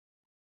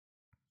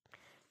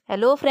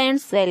Hello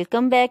friends,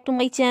 welcome back to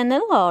my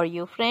channel. How are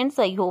you friends?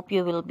 I hope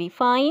you will be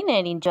fine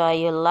and enjoy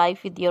your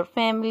life with your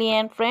family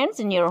and friends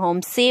in your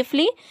home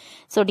safely.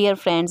 So dear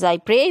friends, I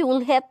pray you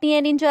will happy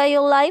and enjoy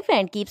your life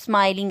and keep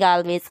smiling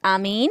always.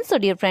 Amen. So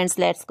dear friends,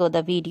 let's go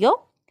the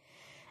video.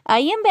 I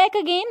am back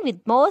again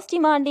with most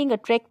demanding,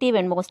 attractive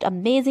and most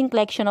amazing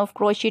collection of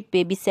crochet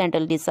baby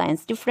sandal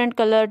designs. Different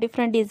color,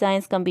 different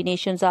designs,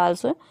 combinations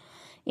also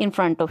in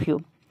front of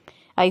you.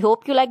 I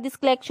hope you like this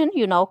collection.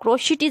 You know,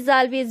 crochet is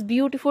always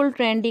beautiful,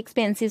 trendy,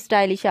 expensive,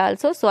 stylish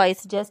also. So I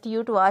suggest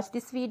you to watch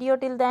this video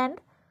till the end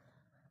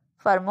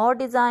for more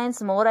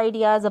designs, more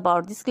ideas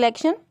about this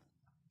collection.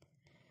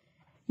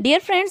 Dear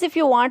friends, if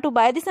you want to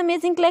buy this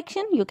amazing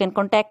collection, you can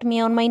contact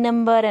me on my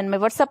number and my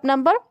WhatsApp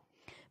number.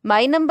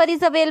 My number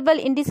is available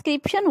in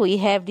description. We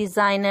have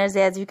designers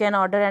as you can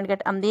order and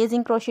get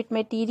amazing crochet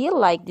material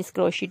like this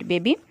crochet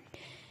baby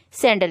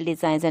sandal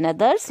designs and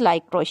others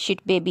like crochet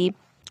baby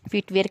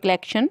footwear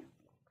collection,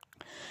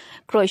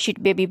 crochet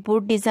baby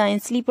boot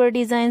designs, slipper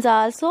designs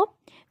also,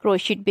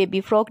 crochet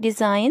baby frock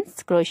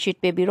designs, crochet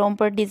baby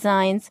romper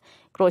designs,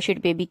 crochet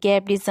baby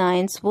cap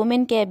designs,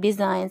 women cap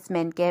designs,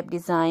 men cap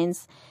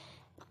designs,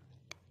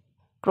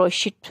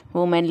 crochet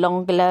women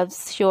long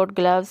gloves, short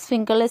gloves,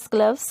 fingerless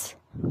gloves,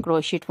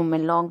 crochet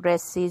women long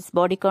dresses,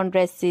 bodycon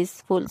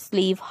dresses, full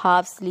sleeve,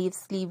 half sleeve,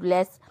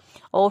 sleeveless,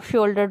 off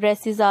shoulder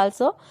dresses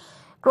also,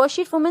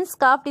 crochet women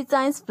scarf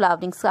designs,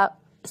 flowering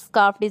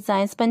scarf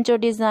designs, poncho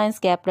designs,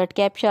 caplet,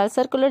 cap shawl,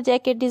 circular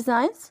jacket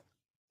designs,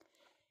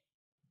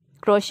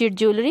 crochet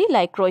jewelry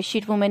like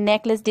crochet women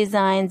necklace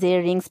designs,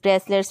 earrings,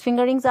 bracelets,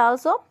 finger rings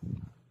also,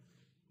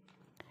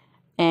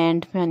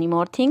 and many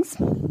more things.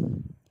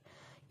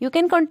 You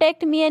can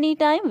contact me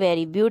anytime.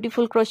 Very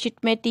beautiful crochet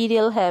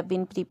material have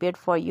been prepared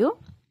for you.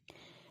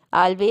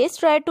 Always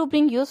try to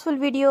bring useful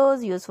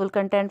videos, useful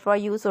content for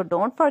you. So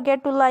don't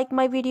forget to like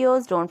my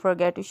videos. Don't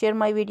forget to share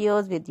my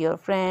videos with your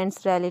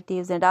friends,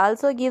 relatives, and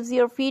also gives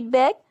your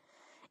feedback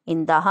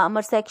in the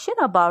hammer section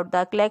about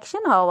the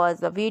collection. How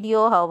was the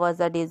video? How was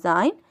the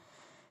design?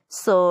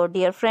 So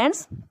dear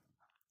friends,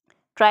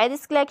 try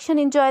this collection.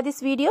 Enjoy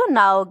this video.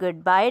 Now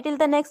goodbye till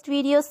the next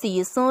video. See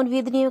you soon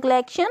with new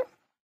collection.